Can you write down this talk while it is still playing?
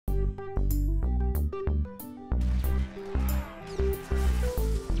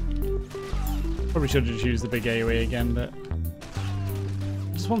Probably should have just used the big AoE again, but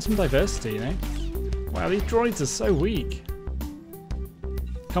just want some diversity, you know? Wow, these droids are so weak.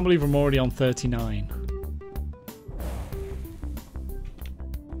 Can't believe I'm already on 39.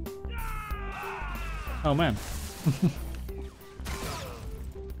 Oh man.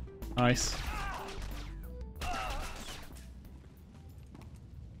 Nice.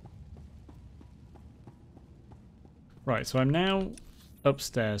 Right, so I'm now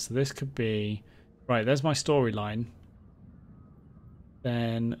upstairs, so this could be... Right, there's my storyline.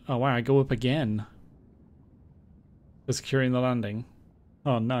 Then... Oh wow, I go up again. For securing the landing.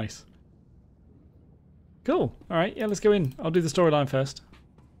 Oh, nice. Cool. Alright, yeah, let's go in. I'll do the storyline first.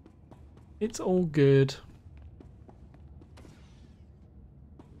 It's all good.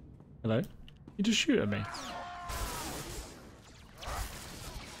 Hello? You just shoot at me.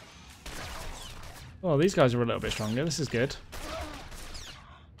 Oh, these guys are a little bit stronger. This is good.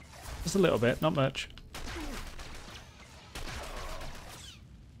 Just a little bit, not much.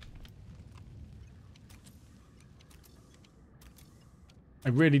 I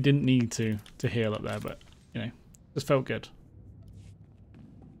really didn't need to heal up there, but, you know, just felt good.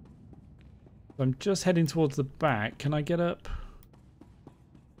 So I'm just heading towards the back. Can I get up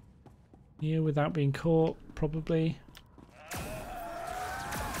here without being caught? Probably.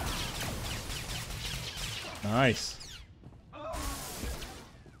 Nice.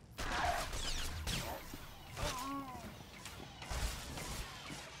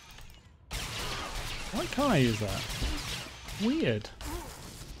 Why can't I use that? Weird.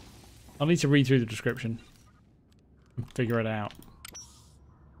 I'll need to read through the description and figure it out.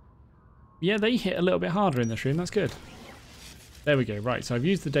 Yeah, they hit a little bit harder in this room. That's good. There we go. Right, so I've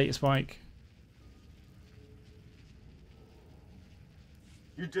used the data spike.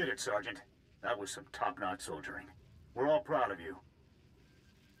 You did it, Sergeant. That was some top-notch soldiering. We're all proud of you.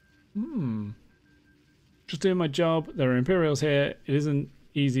 Just doing my job. There are Imperials here. It isn't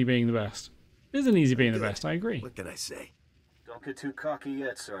easy being the best. It isn't easy being the best. I agree. What can I say? Don't get too cocky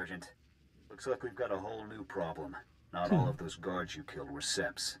yet, Sergeant. Looks like we've got a whole new problem. Not all of those guards you killed were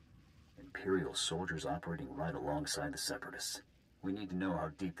Seps. Imperial soldiers operating right alongside the Separatists. We need to know how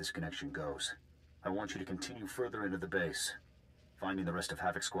deep this connection goes. I want you to continue further into the base. Finding the rest of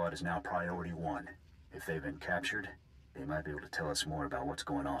Havoc Squad is now priority 1. If they've been captured, they might be able to tell us more about what's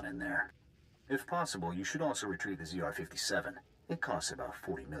going on in there. If possible, you should also retrieve the ZR-57. It costs about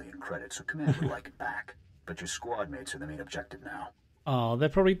 40 million credits, so Command would like it back. But your squad mates are the main objective now. Oh, they're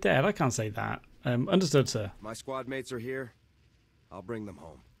probably dead. I can't say that. Understood, sir. My squad mates are here. I'll bring them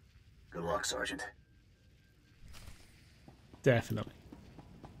home. Good luck, Sergeant. Definitely.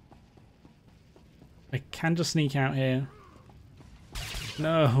 I can just sneak out here.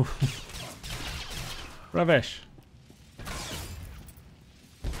 No. Rubbish.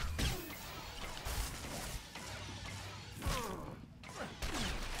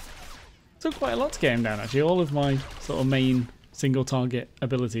 Took quite a lot to get him down, actually. All of my sort of main single target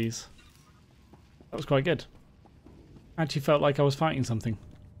abilities. That was quite good. Actually felt like I was fighting something.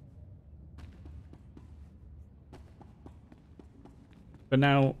 But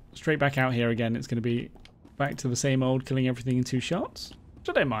now, straight back out here again, it's going to be back to the same old killing everything in 2 shots. Which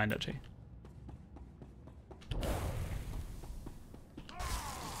I don't mind, actually.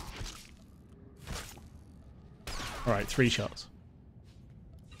 Alright, 3 shots.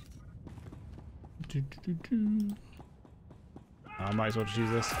 I might as well just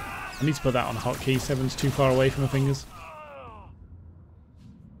use this. I need to put that on hotkey. 7's too far away from my fingers.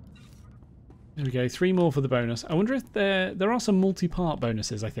 There we go. 3 more for the bonus. I wonder if there are some multi-part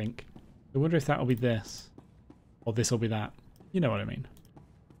bonuses, I think. I wonder if that will be this. Or this will be that. You know what I mean.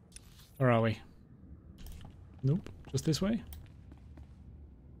 Where are we? Nope. Just this way?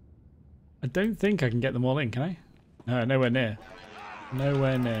 I don't think I can get them all in, can I? No, nowhere near.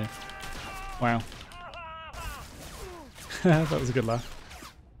 Nowhere near. Wow. That was a good laugh.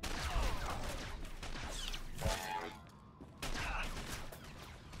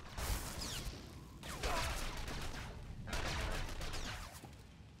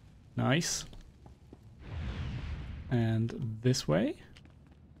 Nice. And this way?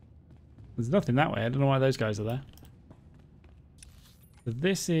 There's nothing that way. I don't know why those guys are there. So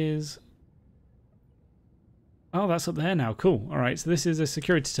this is... Oh, that's up there now. Cool. Alright, so this is a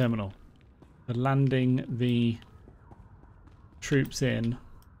security terminal. For landing the troops in.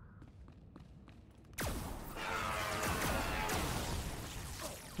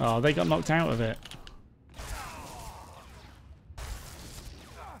 Oh, they got knocked out of it.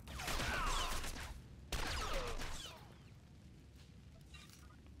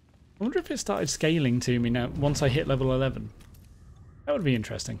 I wonder if it started scaling to me now once I hit level 11. That would be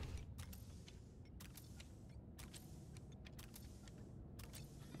interesting.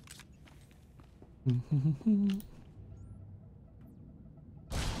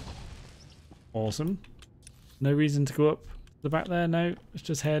 Awesome. No reason to go up the back there. No, let's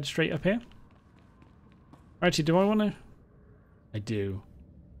just head straight up here. Actually, do I want to? I do.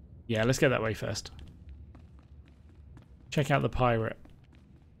 Yeah, let's get that way first. Check out the pirate.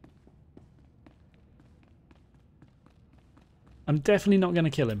 I'm definitely not going to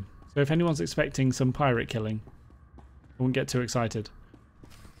kill him. So if anyone's expecting some pirate killing, I won't get too excited.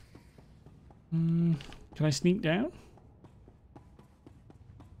 Can I sneak down?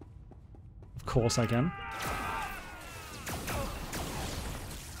 Of course I can.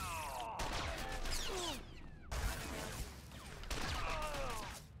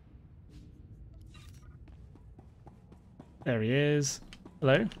 There he is.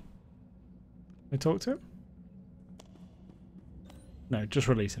 Hello? Can I talk to him? No, just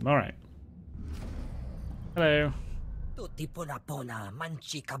release him. Alright. Hello.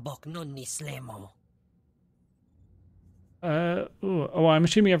 Oh, I'm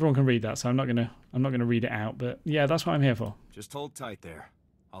assuming everyone can read that, so I'm not gonna read it out, but yeah, that's what I'm here for. Just hold tight there.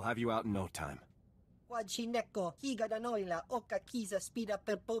 I'll have you out in no time.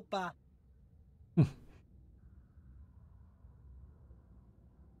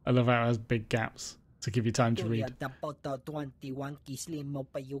 I love how it has big gaps to give you time to read.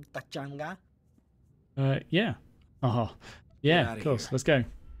 Yeah. Oh, yeah, of course. Let's go.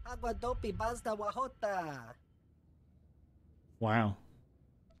 Wow.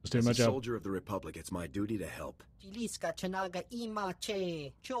 Just doing my job. As a soldier of the Republic, it's my duty to help. He's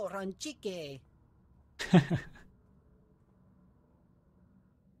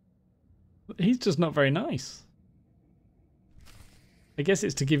just not very nice. I guess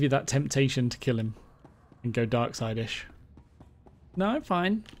it's to give you that temptation to kill him and go dark side-ish. No, I'm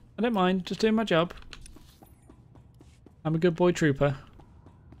fine. I don't mind. Just doing my job. I'm a good boy trooper.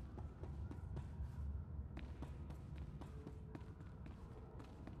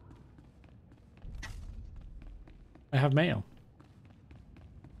 I have mail.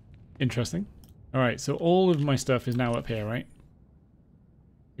 Interesting. Alright, so all of my stuff is now up here, right?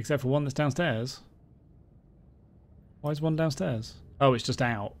 Except for one that's downstairs. Why is one downstairs? Oh, it's just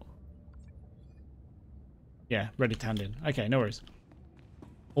out. Yeah, ready to hand in. Okay, no worries.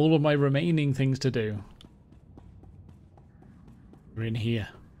 All of my remaining things to do are in here.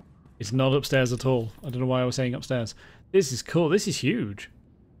 It's not upstairs at all. I don't know why I was saying upstairs. This is cool. This is huge.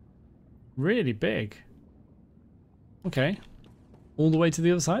 Really big. Okay. All the way to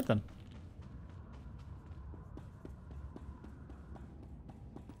the other side then.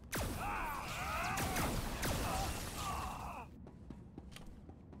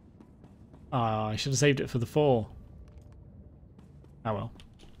 Ah, I should have saved it for the 4. Oh well.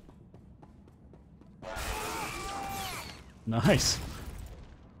 Nice.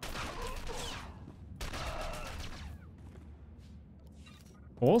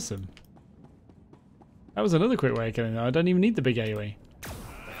 Awesome. That was another quick way of killing them. I don't even need the big AoE.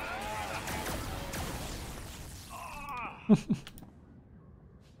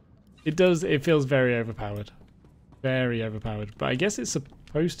 It feels very overpowered. Very overpowered. But I guess it's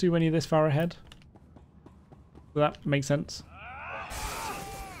supposed to when you're this far ahead. So that makes sense.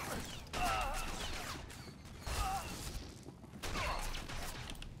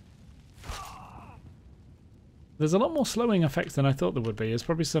 There's a lot more slowing effects than I thought there would be. There's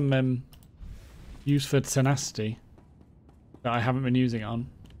probably some use for tenacity that I haven't been using on.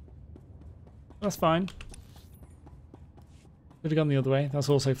 That's fine. Could have gone the other way. That's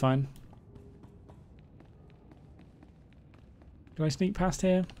also fine. Can I sneak past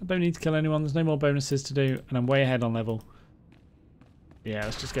here? I don't need to kill anyone. There's no more bonuses to do, and I'm way ahead on level. Yeah,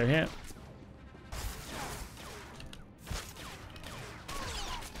 let's just go here.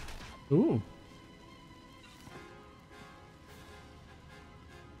 Ooh.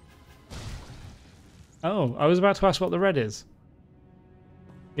 Oh, I was about to ask what the red is.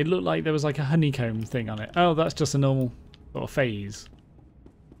 It looked like there was like a honeycomb thing on it. Oh, that's just a normal sort of phase.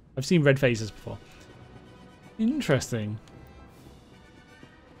 I've seen red phases before. Interesting.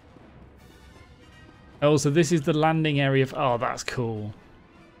 Oh, so this is the landing area. Oh, that's cool.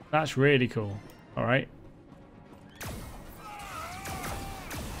 That's really cool. All right.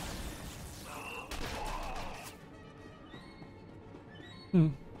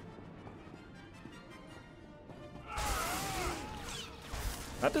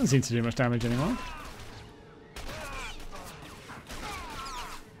 That doesn't seem to do much damage anymore.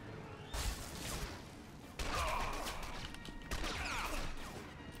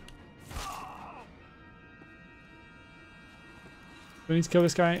 Do I need to kill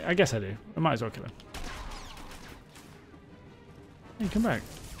this guy? I guess I do. I might as well kill him. Hey, come back.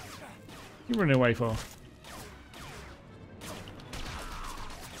 You running away for?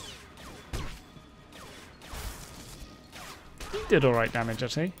 He did alright damage,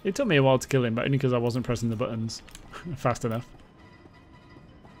 actually. It took me a while to kill him, but only because I wasn't pressing the buttons fast enough.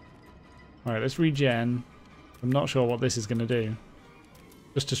 Alright, let's regen. I'm not sure what this is going to do.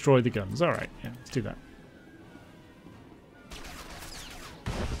 Just destroy the guns. Alright, yeah, let's do that.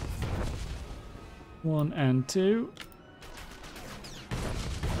 One and two.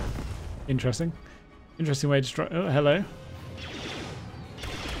 Interesting. Interesting way to destroy. Oh, hello.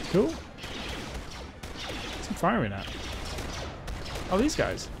 Cool. What's he firing at? Oh, these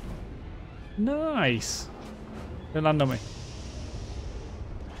guys. Nice. Don't land on me.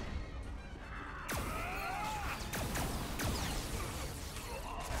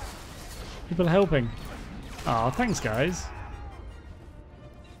 People are helping. Oh, thanks, guys.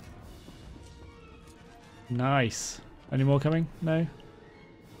 Nice. Any more coming? No?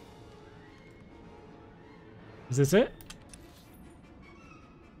 Is this it?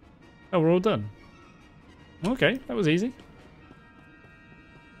 Oh, we're all done. Okay, that was easy.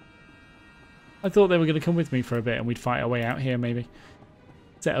 I thought they were going to come with me for a bit and we'd fight our way out here, maybe.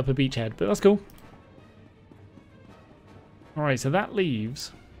 Set up a beachhead, but that's cool. Alright, so that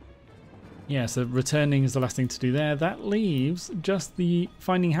leaves... Yeah, so returning is the last thing to do there. That leaves just the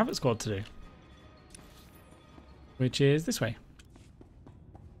Finding Havoc squad to do. Which is this way.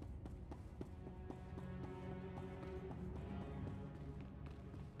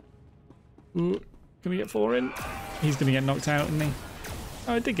 Ooh, can we get 4 in? He's going to get knocked out, isn't he?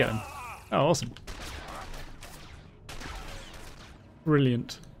 Oh, I did get him. Oh, awesome.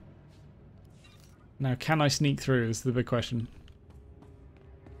 Brilliant. Now, can I sneak through is the big question.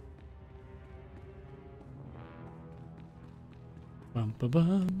 Bum, ba,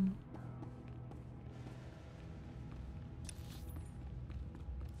 bum.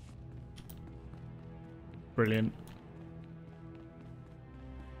 Brilliant.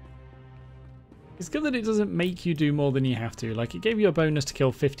 It's good that it doesn't make you do more than you have to. Like, it gave you a bonus to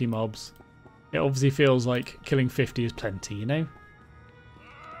kill 50 mobs. It obviously feels like killing 50 is plenty, you know?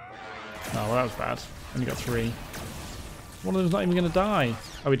 Oh, well, that was bad. Only got 3. One of them's not even going to die.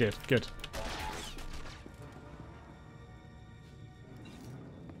 Oh, we did. Good.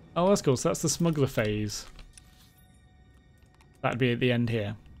 Oh, that's cool. So that's the smuggler phase. That'd be at the end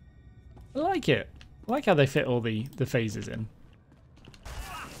here. I like it. I like how they fit all the phases in.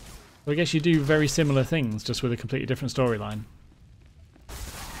 So I guess you do very similar things, just with a completely different storyline.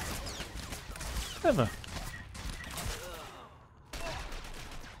 Clever.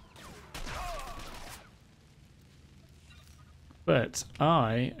 But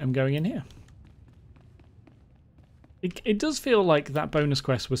I am going in here. It does feel like that bonus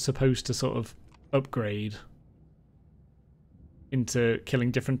quest was supposed to sort of upgrade into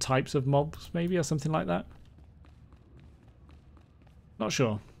killing different types of mobs, maybe, or something like that. Not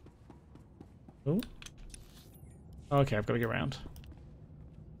sure. Oh. Okay, I've got to get around.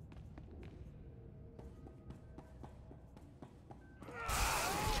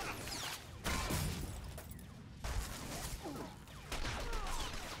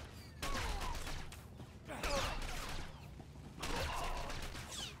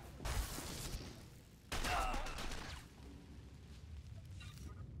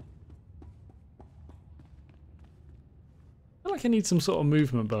 I feel like I need some sort of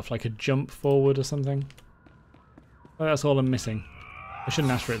movement buff, like a jump forward or something. Oh, that's all I'm missing. I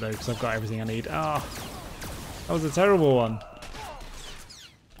shouldn't ask for it though, because I've got everything I need. Ah, that was a terrible one.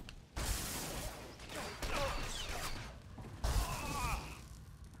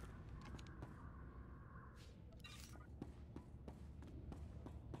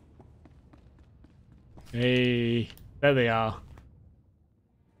 Hey, there they are.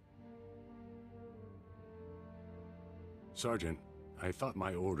 Sergeant, I thought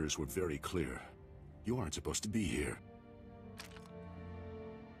my orders were very clear. You aren't supposed to be here.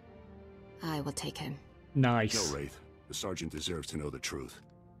 I will take him. Nice. No, Wraith. The sergeant deserves to know the truth.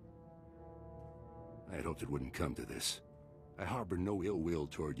 I had hoped it wouldn't come to this. I harbor no ill will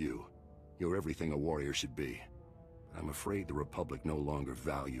toward you. You're everything a warrior should be. I'm afraid the Republic no longer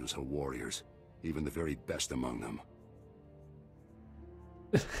values her warriors, even the very best among them.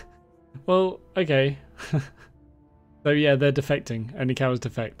 Well, okay. So yeah, they're defecting. Only cowards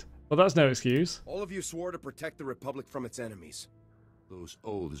defect. Well, that's no excuse. All of you swore to protect the Republic from its enemies. Those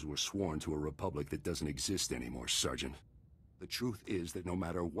oaths were sworn to a Republic that doesn't exist anymore, Sergeant. The truth is that no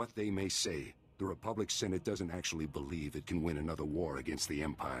matter what they may say, the Republic Senate doesn't actually believe it can win another war against the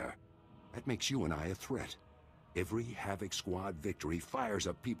Empire. That makes you and I a threat. Every Havoc Squad victory fires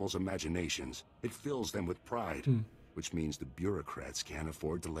up people's imaginations. It fills them with pride. which means the bureaucrats can't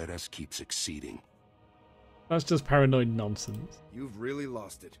afford to let us keep succeeding. That's just paranoid nonsense. You've really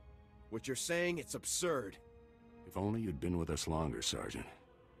lost it. What you're saying, it's absurd. If only you'd been with us longer, Sergeant,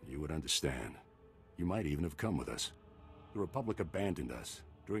 you would understand. You might even have come with us. The Republic abandoned us.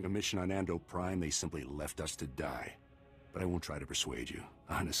 During a mission on Ando Prime, they simply left us to die. But I won't try to persuade you.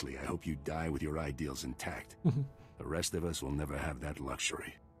 Honestly, I hope you die with your ideals intact. The rest of us will never have that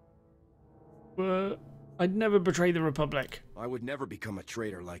luxury. I'd never betray the Republic. I would never become a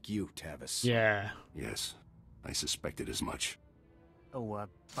traitor like you, Tavis. Yeah. Yes, I suspected as much. Oh,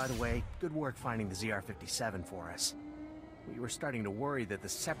 by the way, good work finding the ZR-57 for us. We were starting to worry that the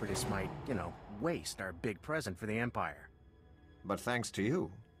Separatists might, you know, waste our big present for the Empire. But thanks to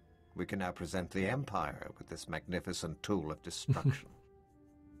you, we can now present the Empire with this magnificent tool of destruction.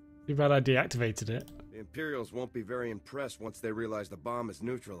 Too bad I deactivated it. The Imperials won't be very impressed once they realize the bomb is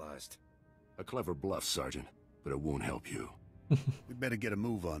neutralized. A clever bluff, Sergeant, but it won't help you. We'd better get a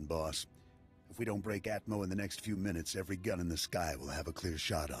move on, boss. If we don't break Atmo in the next few minutes, every gun in the sky will have a clear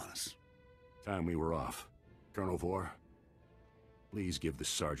shot on us. Time we were off. Colonel Vor, please give the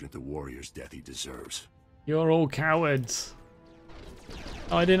Sergeant the warrior's death he deserves. You're all cowards.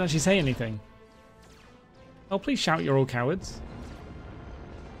 Oh, I didn't actually say anything. Oh, please shout you're all cowards.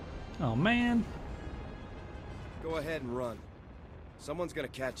 Oh, man. Go ahead and run. Someone's gonna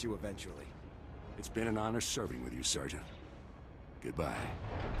catch you eventually. It's been an honor serving with you, Sergeant. Goodbye.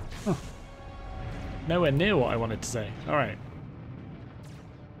 Huh. Nowhere near what I wanted to say. Alright.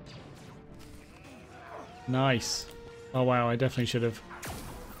 Nice. Oh wow, I definitely should have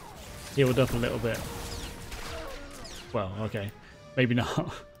healed up a little bit. Well, okay. Maybe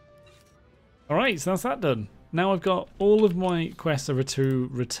not. Alright, so that's that done. Now I've got all of my quests are to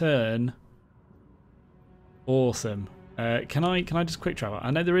return. Awesome. Can I just quick travel?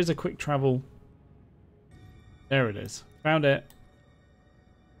 I know there is a quick travel. There it is. Found it.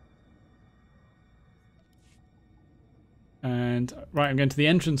 And right, I'm going to the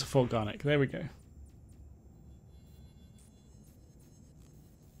entrance of Fort Garnick. There we go.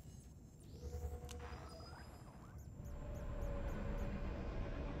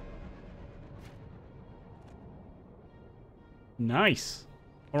 Nice.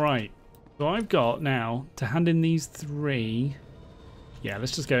 All right. So I've got now to hand in these 3. Yeah,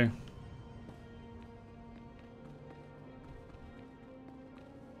 let's just go.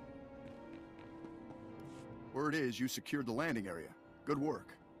 Word is you secured the landing area. Good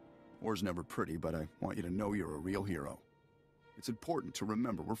work. War's never pretty, but I want you to know you're a real hero. It's important to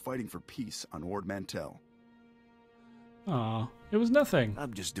remember we're fighting for peace on Ord Mantell. Ah, it was nothing.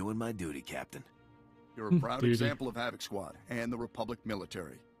 I'm just doing my duty, Captain. You're a proud example of Havoc Squad and the Republic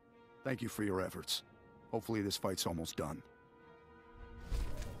military. Thank you for your efforts. Hopefully this fight's almost done.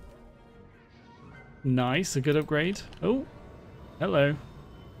 Nice, a good upgrade. Oh, hello.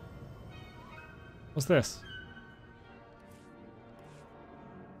 What's this?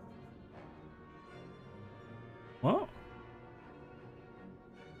 What?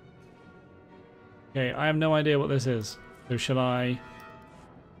 Okay, I have no idea what this is. So shall I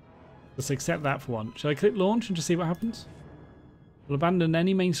just accept that for one? Shall I click launch and just see what happens? We'll abandon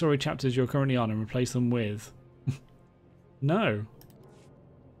any main story chapters you're currently on and replace them with... No.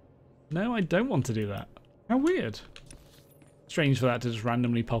 No, I don't want to do that. How weird. Strange for that to just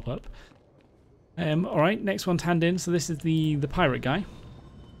randomly pop up. Alright, next one to hand in. So this is the pirate guy.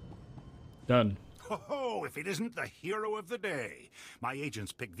 Done. Ho, if it isn't the hero of the day. My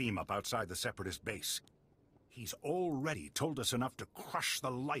agents picked Veem up outside the Separatist base. He's already told us enough to crush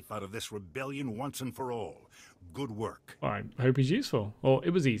the life out of this rebellion once and for all. Good work. Well, I hope he's useful. Or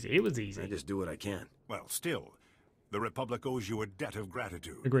it was easy. It was easy. I just do what I can. Well, still, the Republic owes you a debt of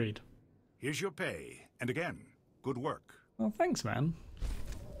gratitude. Agreed. Here's your pay. And again, good work. Well, thanks, man.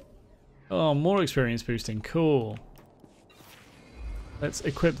 Oh, more experience boosting. Cool. Let's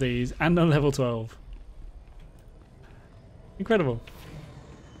equip these. And on level 12. Incredible.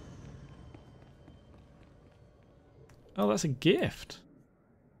 Oh, that's a gift.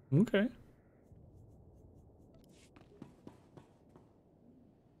 Okay.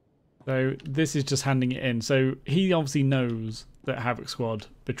 So this is just handing it in. So he obviously knows that Havoc Squad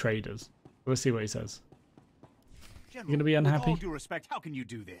betrayed us. Let's see what he says. General, You're going to be unhappy? With all due respect, how can you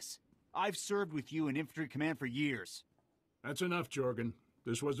do this? I've served with you in infantry command for years. That's enough, Jorgen.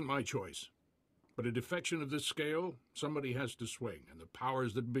 This wasn't my choice. But a defection of this scale, somebody has to swing, and the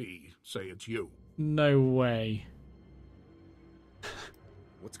powers that be say it's you. No way.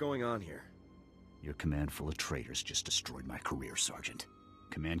 What's going on here? Your command full of traitors just destroyed my career, Sergeant.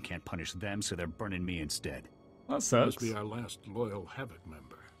 Command can't punish them, so they're burning me instead. That sucks. Must be our last loyal Havoc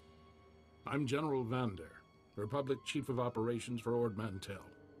member. I'm General Vander, Republic Chief of Operations for Ord Mantell.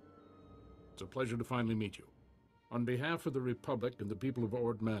 It's a pleasure to finally meet you. On behalf of the Republic and the people of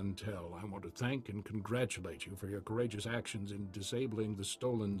Ord Mantell, I want to thank and congratulate you for your courageous actions in disabling the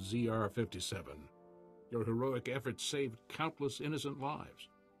stolen ZR-57. Your heroic efforts saved countless innocent lives.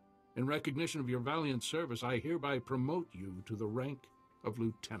 In recognition of your valiant service, I hereby promote you to the rank of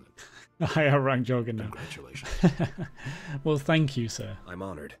Lieutenant. I outrank Jorgen now. Congratulations. Well, thank you, sir. I'm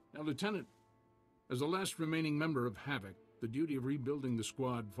honored. Now, Lieutenant, as the last remaining member of Havoc, the duty of rebuilding the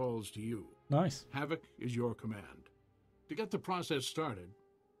squad falls to you. Nice. Havoc is your command. To get the process started,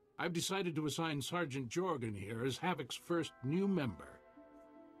 I've decided to assign Sergeant Jorgen here as Havoc's first new member.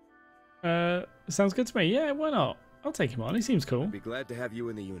 Sounds good to me. Yeah, why not? I'll take him on. He seems cool. Be glad to have you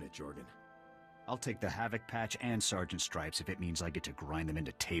in the unit, Jorgen. I'll take the Havoc patch and Sergeant Stripes if it means I get to grind them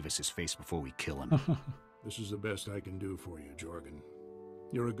into Tavis's face before we kill him. This is the best I can do for you, Jorgen.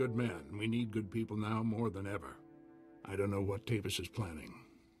 You're a good man. We need good people now more than ever. I don't know what Tavis is planning,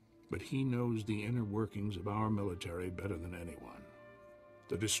 but he knows the inner workings of our military better than anyone.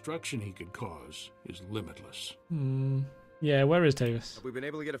 The destruction he could cause is limitless. Yeah, where is Tavis? Have we been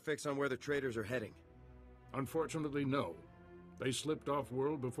able to get a fix on where the traitors are heading? Unfortunately, no. They slipped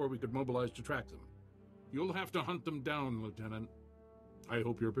off-world before we could mobilize to track them. You'll have to hunt them down, Lieutenant. I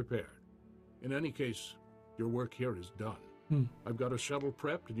hope you're prepared. In any case, your work here is done. I've got a shuttle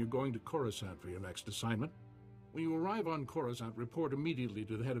prepped, and you're going to Coruscant for your next assignment. When you arrive on Coruscant, report immediately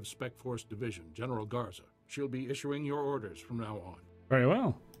to the head of Spec Force Division, General Garza. She'll be issuing your orders from now on. Very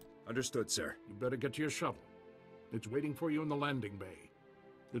well. Understood, sir. You better get to your shuttle. It's waiting for you in the landing bay.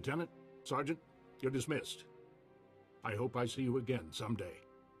 Lieutenant, Sergeant, you're dismissed. I hope I see you again someday.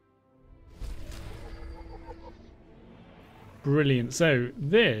 Brilliant. So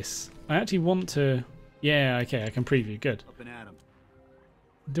this, I actually want to... Yeah, okay, I can preview. Good. Up and at 'em.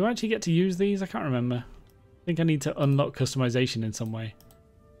 Do I actually get to use these? I can't remember. I think I need to unlock customization in some way.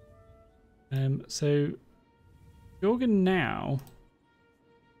 So Jorgen now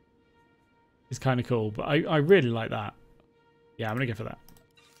is kind of cool, but I really like that. Yeah, I'm going to go for that.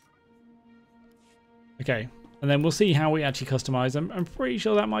 Okay, and then we'll see how we actually customize them. I'm pretty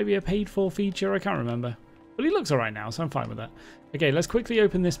sure that might be a paid for feature. I can't remember. But he looks alright now, so I'm fine with that. Okay, let's quickly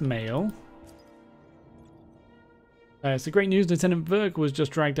open this mail. So great news, Lieutenant Verk was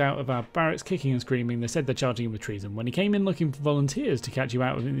just dragged out of our barracks kicking and screaming. They said they're charging him with treason. When he came in looking for volunteers to catch you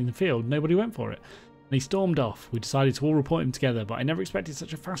out in the field, nobody went for it. And he stormed off. We decided to all report him together, but I never expected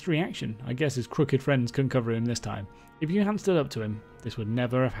such a fast reaction. I guess his crooked friends couldn't cover him this time. If you hadn't stood up to him, this would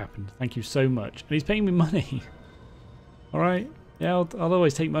never have happened. Thank you so much. And he's paying me money. Alright. Yeah, I'll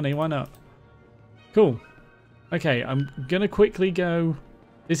always take money. Why not? Cool. Okay, I'm going to quickly go...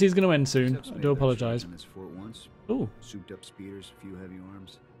 This is going to end soon. I do apologise. Ooh. Souped up speeders, a few heavy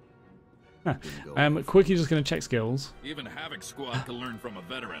arms. Quickly just going to check skills. Even Havoc Squad can learn from a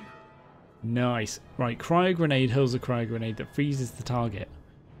veteran. Nice. Right, cryo grenade hurls a cryo grenade that freezes the target.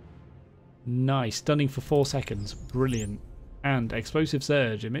 Nice. Stunning for 4 seconds. Brilliant. And explosive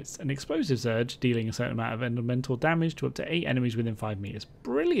surge emits an explosive surge, dealing a certain amount of elemental damage to up to 8 enemies within 5 meters.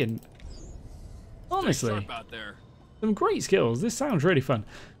 Brilliant. Honestly. Some great skills. This sounds really fun.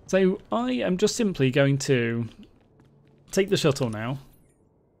 So I am just simply going to take the shuttle now.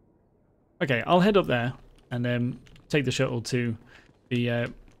 Okay, I'll head up there and then take the shuttle to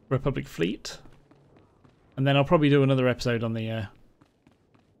the Republic fleet, and then I'll probably do another episode on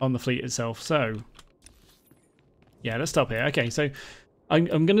the fleet itself. So yeah, let's stop here. Okay, so I'm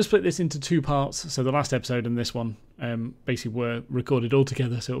going to split this into 2 parts. So the last episode and this one basically were recorded all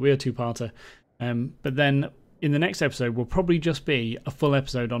together, so it'll be a 2-parter. But then in the next episode will probably just be a full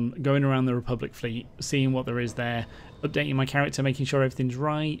episode on going around the Republic fleet, seeing what there is there, updating my character, making sure everything's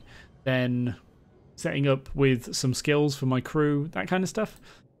right, then setting up with some skills for my crew, that kind of stuff.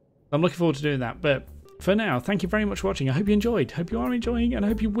 I'm looking forward to doing that. But for now, thank you very much for watching. I hope you enjoyed, hope you are enjoying, and I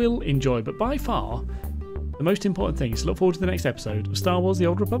hope you will enjoy. But by far, the most important thing is to look forward to the next episode of Star Wars: The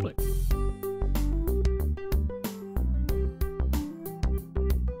Old Republic.